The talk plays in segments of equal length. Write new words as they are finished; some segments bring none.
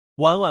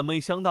万万没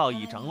想到，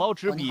一张老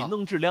纸币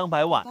能值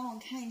200万。帮我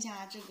看一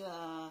下这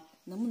个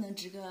能不能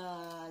值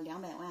个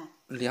200万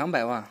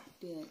？200万？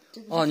对，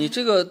这哦，你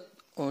这个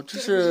这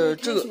是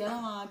这个。开学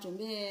了吗？准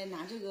备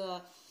拿这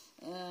个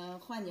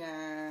换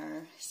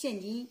点现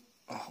金。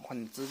换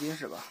点资金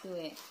是吧？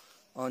对。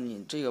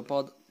你这个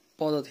包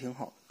的挺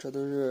好，这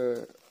都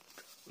是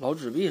老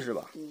纸币是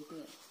吧？对对。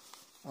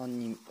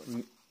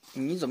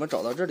你怎么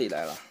找到这里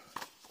来了？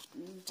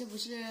这不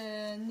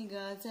是那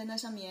个在那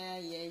上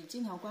面也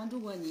经常关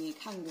注过你，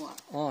看过。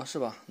是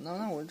吧？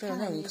那我这让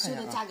你看一下你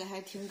说的价格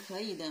还挺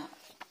可以的。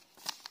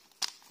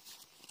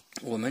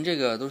我们这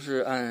个都是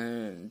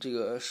按这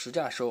个实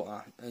价收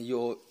啊，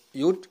有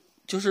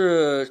就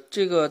是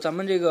这个咱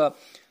们这个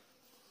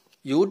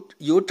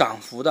有涨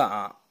幅的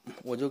啊，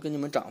我就给你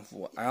们涨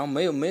幅，然后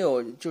没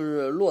有就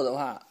是落的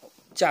话，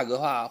价格的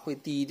话会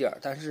低一点，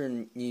但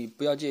是你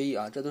不要介意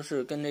啊，这都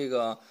是跟这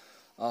个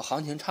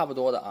行情差不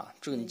多的啊，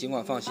这个你尽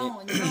管放心。你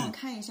帮我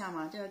看一下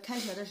嘛，这开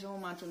学的时候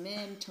嘛，准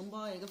备承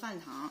包一个饭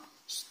堂，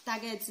大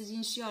概资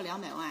金需要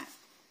200万。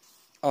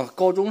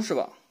高中是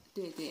吧？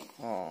对对。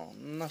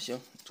那行，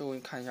这我给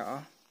你看一下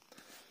啊。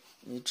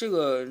你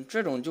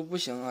这种就不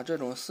行啊，这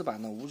种4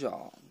版的五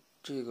角，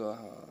这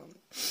个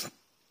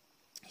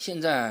现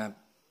在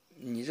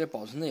你这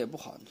保存的也不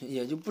好，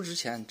也就不值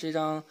钱。这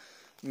张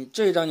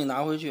你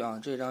拿回去啊，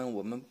这张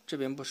我们这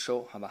边不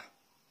收，好吧？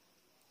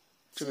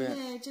这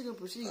边这个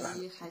不是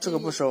还这个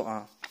不收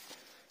啊，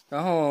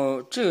然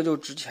后这个就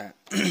值钱，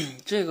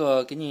这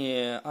个给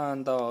你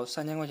按到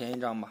3000块钱一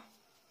张吧。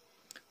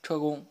车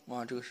工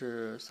这个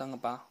是3个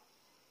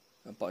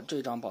8，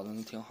这张保存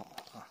的挺好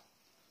啊。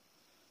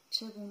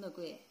车工的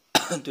贵。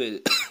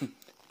对，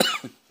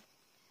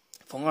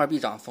逢二必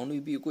涨，逢绿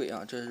必贵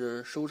啊，这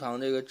是收藏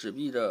这个纸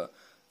币的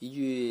一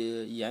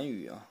句言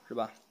语啊，是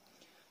吧？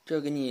这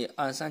个给你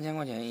按3000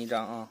块钱一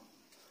张啊。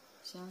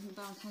行，你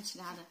帮我看其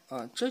他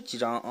的。这几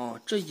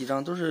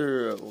张都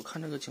是我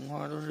看这个情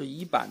况都是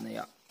1版的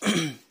呀。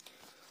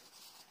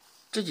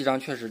这几张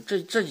确实，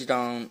这几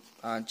张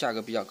价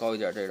格比较高一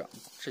点。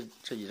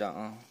这几张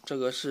啊，这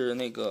个是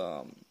那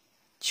个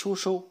秋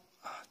收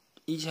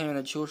1000元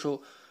的秋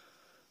收，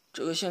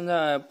这个现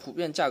在普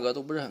遍价格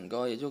都不是很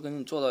高，也就给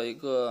你做到一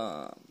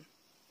个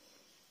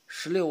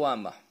16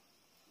万吧。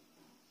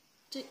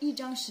这一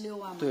张16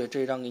万吗？对，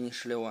这一张给你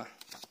16万。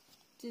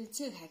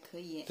这个还可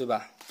以，对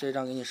吧？这一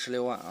张给你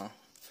16万啊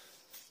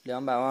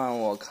，200万。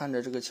我看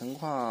着这个情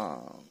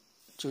况，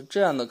就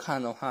这样的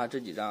看的话，这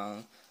几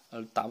张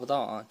达不到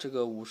啊。这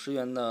个50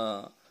元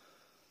的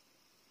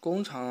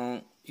工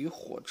厂与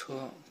火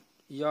车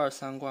，1、2、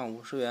3罐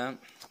50元，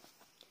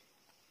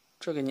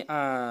这给你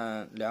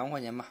按2万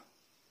块钱吧。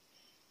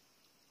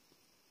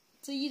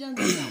这一张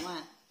就2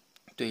万。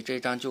对，这一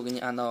张就给你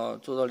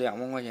做到2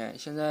万块钱。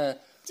现在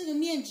这个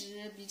面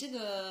值比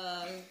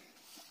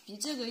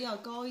这个要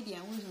高一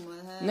点，为什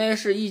么它？那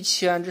是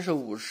1000，这是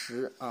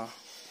50啊。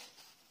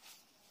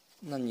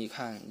那你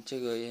看这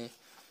个给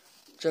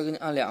你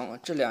按2万，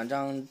这2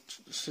张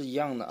是一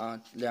样的啊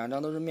，2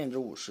张都是面值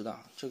50的，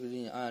这个给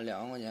你按2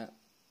万块钱，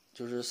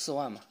就是4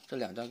万嘛，这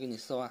2张给你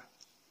4万，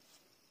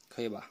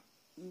可以吧？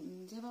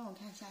你再帮我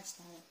看一下其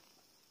他的。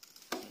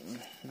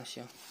那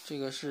行，这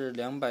个是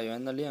200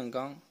元的炼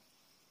钢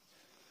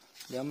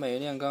，200元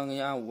炼钢给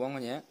你按5万块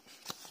钱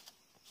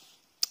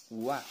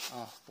，5万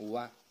啊，5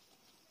万。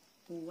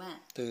5万。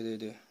对对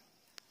对，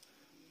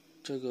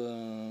这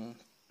个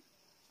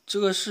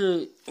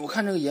是我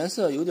看这个颜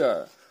色有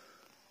点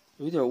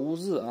污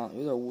渍啊，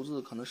有点污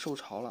渍，可能受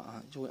潮了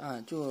啊，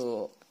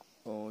就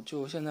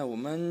现在我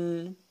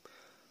们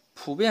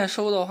普遍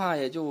收的话，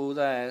也就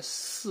在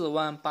4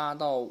万8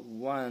到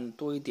5万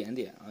多一点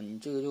点啊。你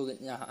这个就给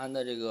人家按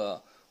的这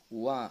个5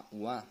万，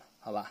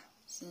好吧？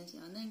行，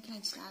那你看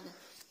其他的。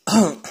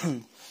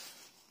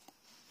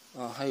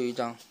还有一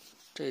张，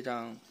这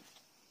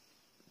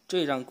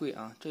张贵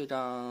啊，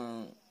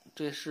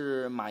这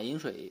是马云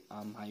水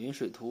啊，马云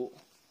水图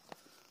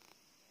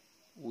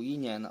，51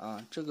年的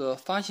啊，这个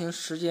发行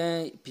时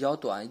间比较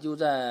短，就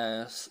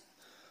在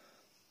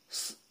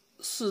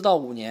4到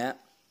5年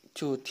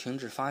就停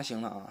止发行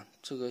了啊。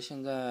这个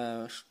现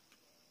在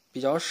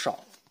比较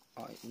少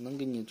啊，能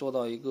给你做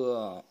到一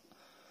个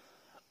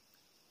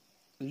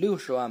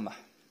60万吧。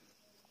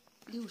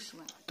60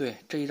万。对，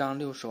这一张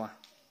60万。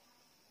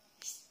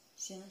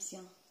行。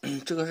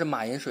这个是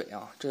马银水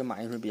啊，这个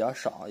马银水比较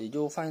少，也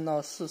就发行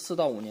到4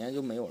到5年就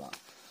没有了。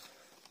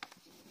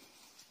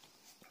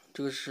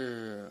这个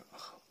是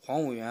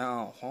黄五元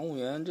啊，黄五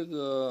元这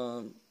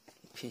个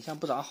品相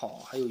不咋好，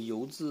还有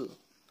油渍、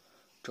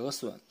折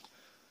损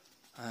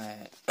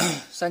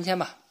，3000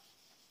吧。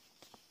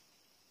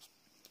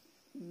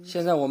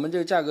现在我们这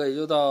个价格也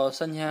就到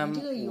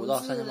3500到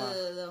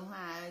3800。的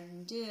话，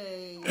你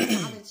这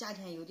拿的价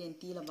钱有点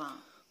低了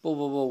吧？不，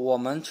我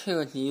们这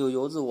个你有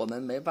油渍，我们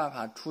没办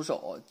法出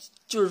手。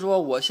就是说，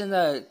我现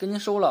在跟您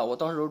收了，我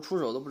到时候出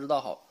手都不知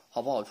道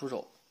好不好出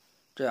手，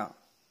这样，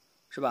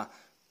是吧？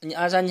你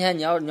按3000，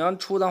你要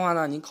出的话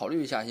呢，你考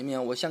虑一下行不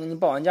行？我先给您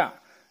报完价，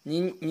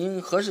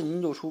您合适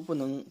您就出，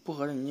不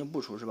合适您就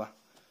不出，是吧？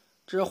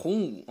这是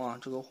红五啊，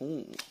这个红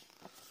五，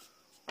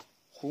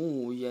红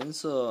五颜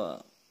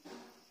色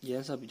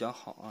比较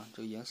好啊，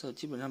这个颜色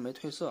基本上没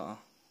褪色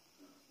啊，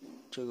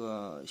这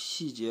个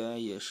细节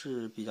也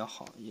是比较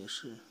好，也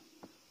是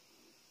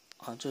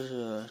啊，这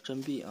是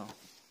真币啊。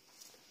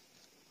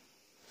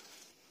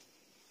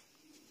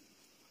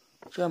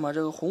这样吧，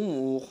这个红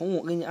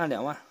五给你按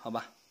2万，好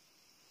吧？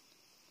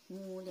红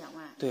五2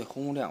万。对，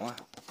红五2万。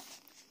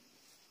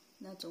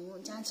那总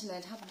共加起来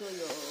差不多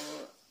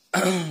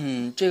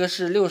有。这个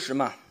是60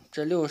嘛，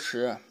这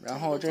60，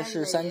然后这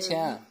是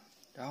3000，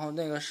然后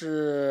那个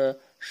是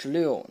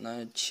16，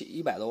那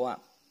100多万。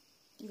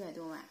100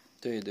多万。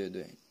对对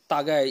对，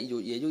大概也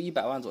就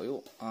100万左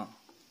右啊。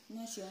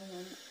那行，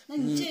那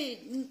你这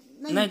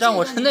那张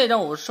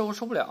我收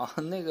不了，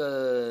那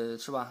个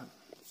是吧？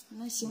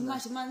那行吧，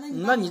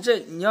那你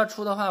要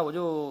出的话，我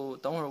就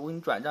等会儿我给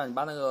你转账，你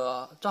把那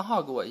个账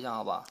号给我一下，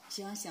好吧？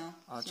行。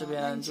啊，这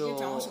边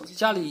就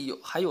家里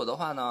还有的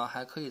话呢，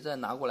还可以再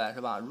拿过来，是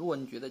吧？如果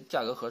你觉得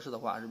价格合适的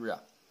话，是不是？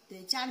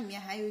对，家里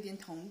面还有一点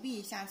铜币，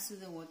下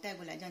次我带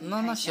过来让你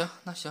看一下。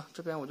那行，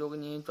这边我就给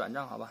你转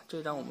账，好吧？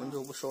这张我们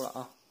就不收了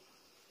啊。